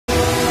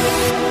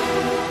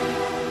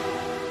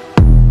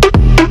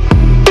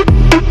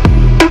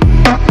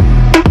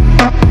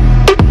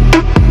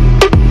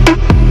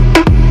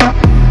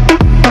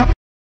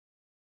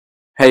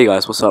Hey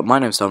guys, what's up? My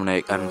name's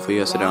Dominic, and for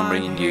yesterday I'm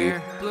bringing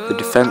you the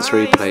defense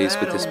replays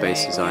with this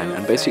base design.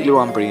 And basically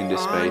what I'm bringing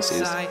this base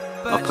is,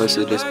 I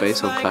posted this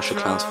base on Clash of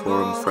Clans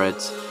forum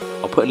threads.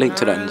 I'll put a link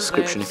to that in the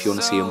description if you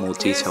want to see a more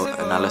detailed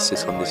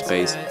analysis on this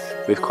base,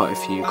 with quite a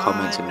few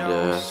comments in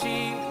the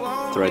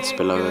threads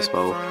below as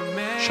well,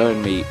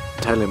 telling me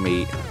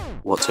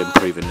what to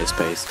improve in this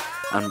base.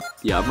 And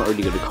yeah, I'm not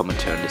really going to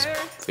comment on this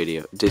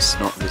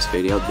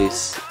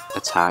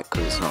attack,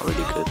 because it's not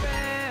really good,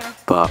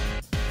 but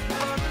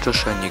just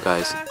showing you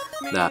guys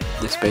that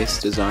this base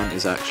design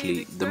is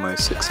actually the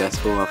most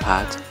successful I've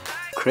had.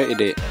 Created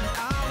it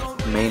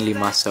mainly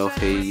myself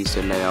here, used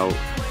the layout,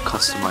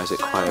 customized it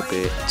quite a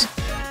bit,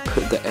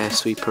 put the air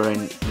sweeper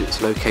in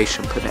its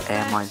location, put the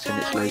air mines in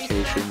its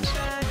locations,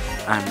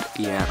 and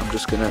yeah, I'm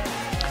just gonna,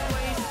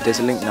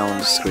 there's a link now on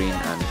the screen,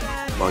 and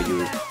while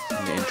you're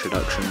in the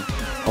introduction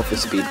of the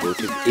speed build,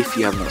 if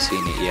you have not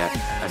seen it yet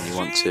and you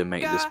want to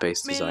make this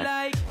base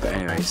design. But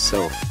anyway,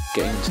 so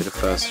getting into the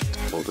first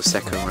or the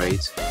second raid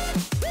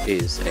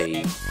is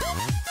a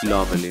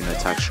lava loon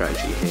attack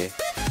strategy here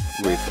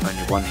with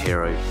only one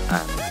hero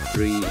and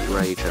 3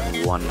 rage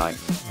and 1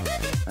 lightning,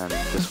 and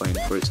just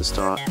waiting for it to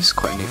start. It's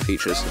quite a new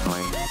feature, it's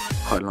annoying,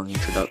 quite a long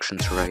introduction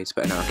to raids,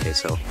 but no, okay,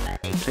 so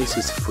it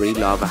places 3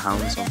 lava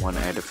hounds on 1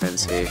 air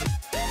defense here.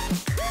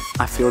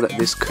 I feel that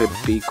this could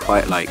be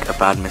quite like a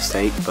bad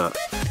mistake, but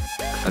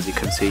as you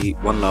can see,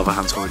 1 lava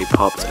hound's already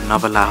popped,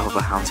 another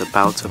lava hound's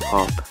about to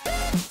pop.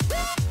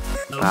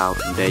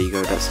 And there you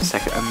go, that's the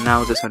second, and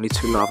now there's only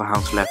 2 lava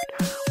hounds left,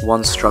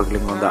 1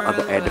 struggling on that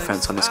other air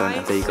defense on its own,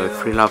 and there you go,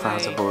 3 lava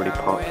hounds have already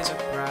popped.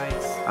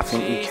 I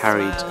think he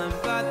carried,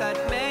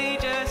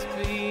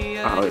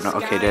 oh no,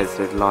 okay, there's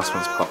the last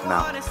one's popped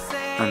now,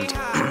 and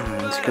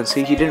as you can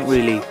see, he didn't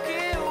really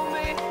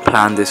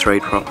plan this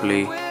raid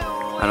properly.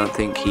 I don't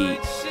think he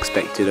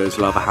expected those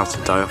lava hounds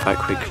to die off that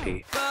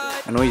quickly.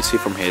 And all you see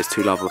from here is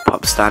 2 lava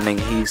pups standing.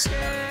 He's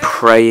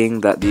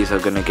praying that these are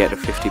going to get a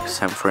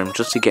 50% for him,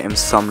 just to get him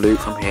some loot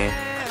from here.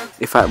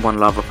 If that 1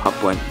 lava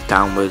pup went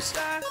downwards,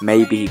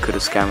 maybe he could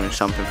have scavenged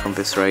something from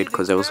this raid,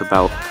 because there was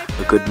about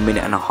a good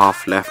minute and a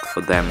half left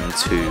for them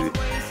to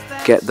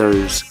get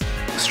those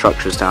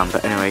structures down.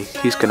 But anyway,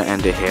 he's going to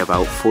end it here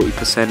about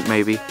 40%,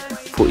 maybe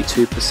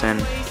 42%.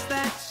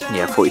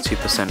 Yeah,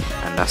 42%,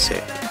 and that's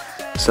it.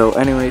 So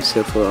anyway,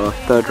 so for our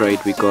third raid,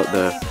 we got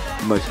the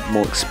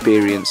more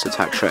experienced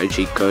attack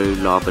strategy, Go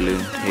Lava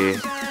Loon here.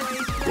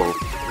 Well,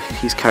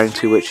 he's carrying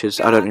 2 witches.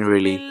 I don't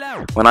really,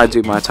 when I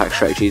do my attack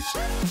strategies,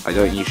 I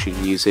don't usually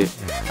use it.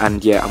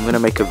 And yeah, I'm gonna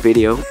make a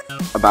video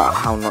about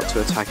how not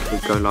to attack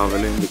with Go Lava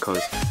Loon,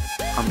 because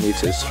I'm new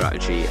to this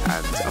strategy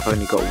and I've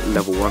only got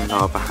level 1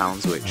 lava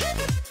hounds, which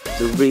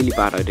is a really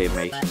bad idea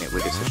making it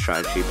with this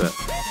strategy, but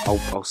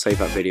I'll save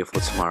that video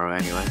for tomorrow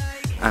anyway.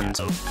 And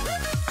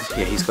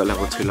yeah, he's got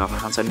level 2 lava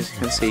hounds, and as you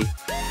can see,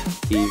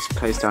 he's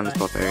placed down his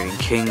barbarian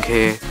king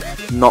here,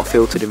 not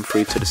filtered him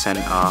through to the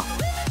center,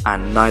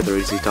 and neither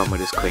is he done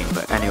with his queen.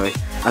 But anyway,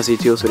 as he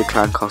deals with the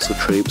clan castle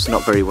troops,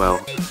 not very well,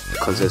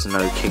 because there's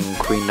no king and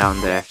queen down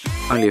there,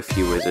 only a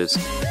few wizards.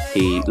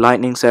 He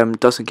lightnings them,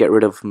 doesn't get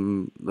rid of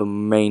the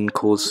main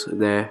cause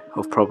there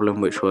of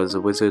problem, which was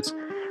the wizards.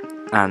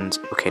 And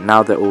okay,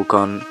 now they're all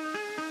gone,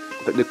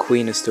 but the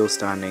queen is still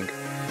standing.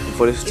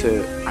 For this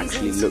to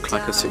actually look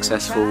like a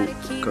successful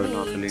Go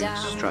Lava Loon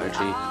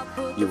strategy,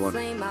 you want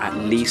at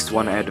least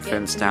 1 air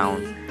defense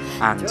down,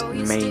 and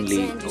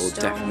mainly or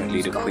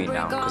definitely the queen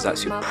down, because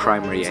that's your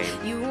primary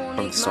aim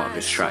from the start of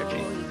this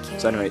strategy.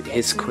 So anyway,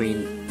 his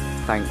queen,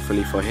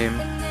 thankfully for him,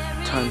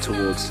 turned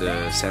towards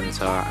the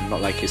center, and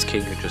not like his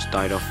king who just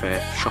died off there,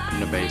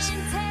 shocking the base.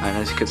 And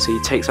as you can see,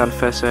 he takes down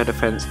first air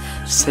defense,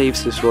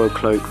 saves this royal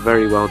cloak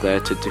very well there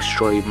to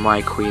destroy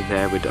my queen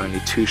there with only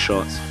 2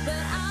 shots.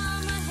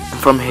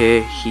 From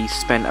here, he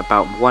spent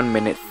about 1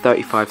 minute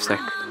 35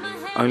 seconds,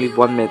 only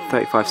 1 minute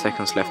 35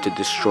 seconds left to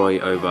destroy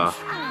over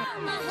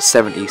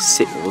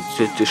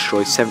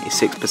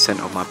 76%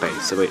 of my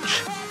base,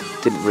 which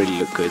didn't really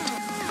look good.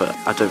 But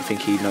I don't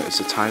think he noticed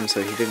the time,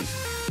 so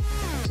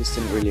this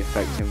didn't really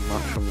affect him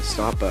much from the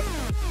start. But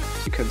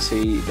you can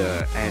see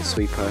the air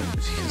sweeper,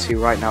 as you can see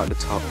right now at the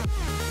top,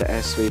 the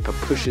air sweeper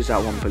pushes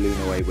that 1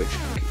 balloon away, which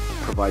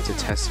provides a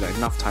Tesla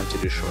enough time to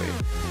destroy it.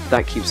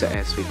 That keeps the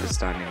air sweeper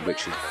standing,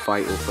 which is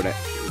vital for the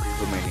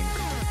remaining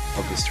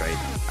of this raid.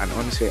 And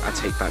honestly, I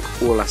take back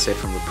all I said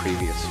from the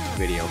previous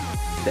video.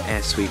 The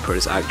air sweeper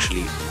is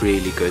actually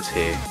really good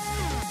here.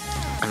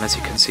 And as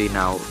you can see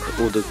now,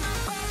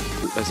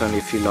 there's only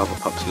a few lava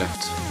pups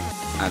left,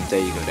 and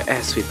there you go, the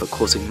air sweeper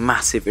causing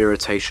massive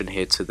irritation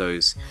here to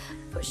those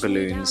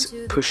balloons,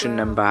 pushing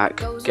them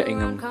back, getting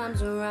them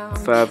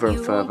further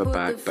and further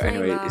back. But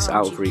anyway, it's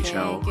out of reach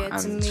now,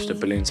 and the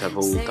balloons have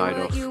all died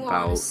off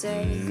about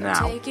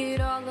now.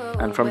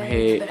 And from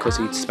here, because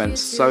he spent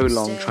so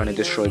long trying to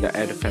destroy the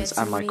air defense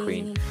and my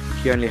queen,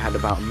 he only had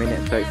about 1 minute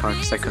and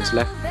 35 seconds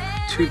left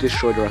to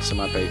destroy the rest of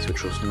my base,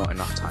 which was not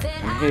enough time.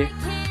 And here,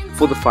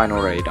 for the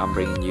final raid, I'm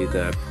bringing you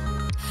the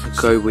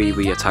Go Wee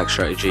Wee attack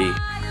strategy.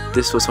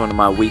 This was one of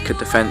my weaker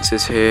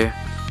defenses here.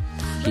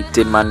 he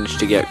did manage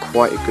to get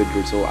quite a good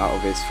result out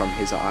of this from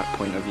his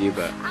point of view,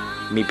 but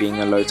me being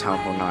a low Town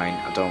Hall 9,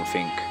 I don't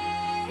think,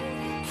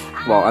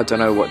 well, I don't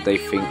know what they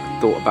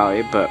thought about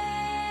it, but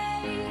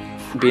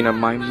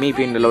me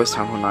being the lowest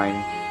Town Hall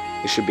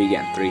 9, it should be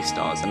getting 3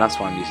 stars, and that's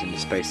why I'm using the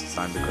space this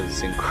time, because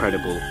it's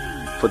incredible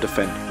for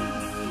defending.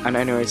 And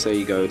anyways, there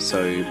you go.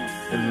 So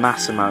a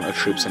mass amount of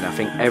troops in there. I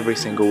think every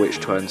single witch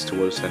turns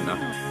towards center.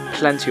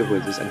 Plenty of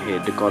wizards, and here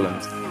the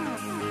golems.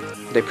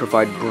 They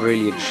provide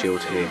brilliant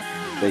shield here.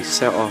 They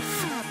set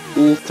off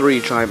all 3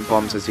 giant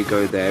bombs as you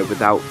go there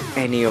without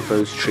any of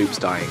those troops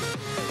dying,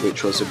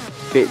 which was a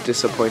bit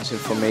disappointing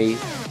for me.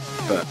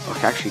 But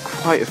okay, actually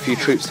quite a few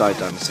troops died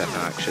down the center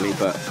actually,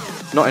 but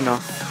not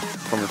enough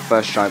from the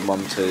first giant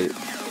bomb to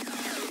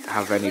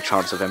have any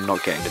chance of them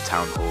not getting to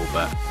Town Hall.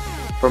 But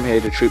from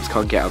here, the troops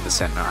can't get out of the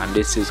centre, and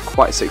this is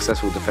quite a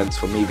successful defence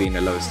for me being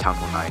the lowest Town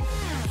Hall 9.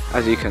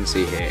 As you can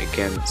see here,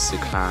 against the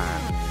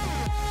clan,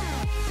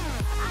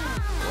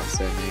 what's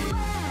their name?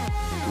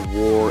 The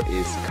war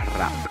is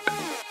corrupt.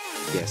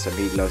 Yeah, so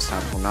me, lowest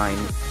Town Hall 9,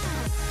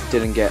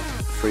 didn't get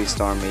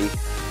 3-star me.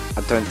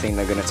 I don't think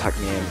they're going to attack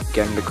me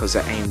again because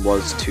their aim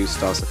was 2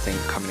 stars, I think,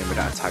 coming in with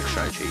that attack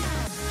strategy.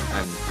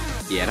 And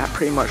yeah, that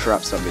pretty much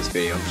wraps up this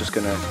video. I'm just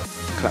going to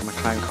collect my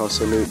clan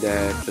castle loot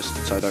there, just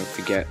so I don't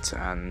forget,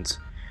 and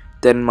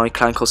then my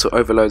clan castle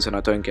overloads and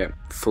I don't get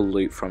full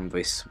loot from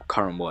this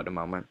current war at the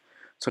moment.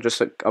 So I just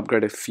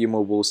upgrade a few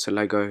more walls to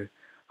Lego.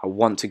 I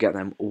want to get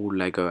them all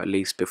Lego at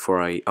least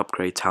before I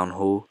upgrade Town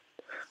Hall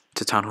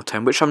to Town Hall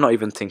 10, which I'm not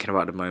even thinking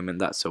about at the moment.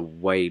 That's a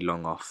way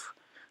long off.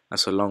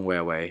 That's a long way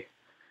away.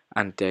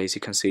 And as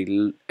you can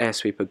see, Air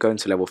Sweeper going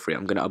to level 3.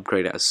 I'm going to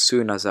upgrade it as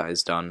soon as that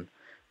is done,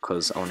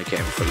 because I want to get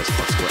him full as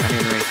possible.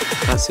 Anyway,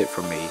 that's it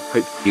from me.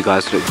 Hope you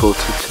guys look forward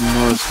to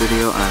tomorrow's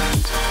video,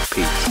 and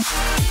peace.